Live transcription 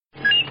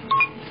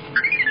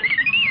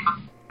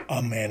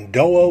A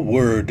Mandoa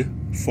word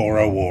for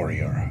a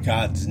warrior.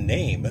 God's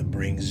name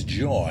brings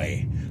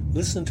joy.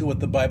 Listen to what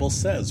the Bible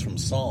says from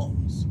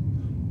Psalms.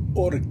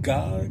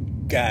 Orgar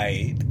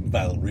gaid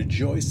val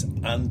rejoice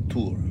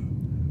antur.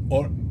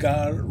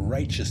 Orgar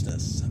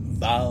righteousness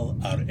val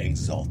are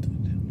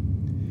exalted.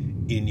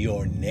 In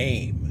your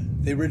name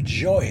they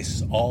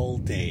rejoice all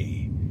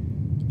day.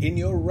 In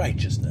your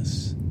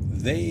righteousness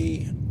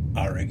they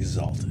are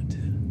exalted.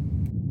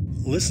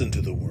 Listen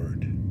to the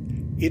word.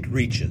 It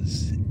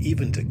reaches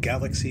even to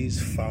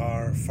galaxies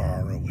far,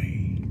 far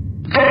away.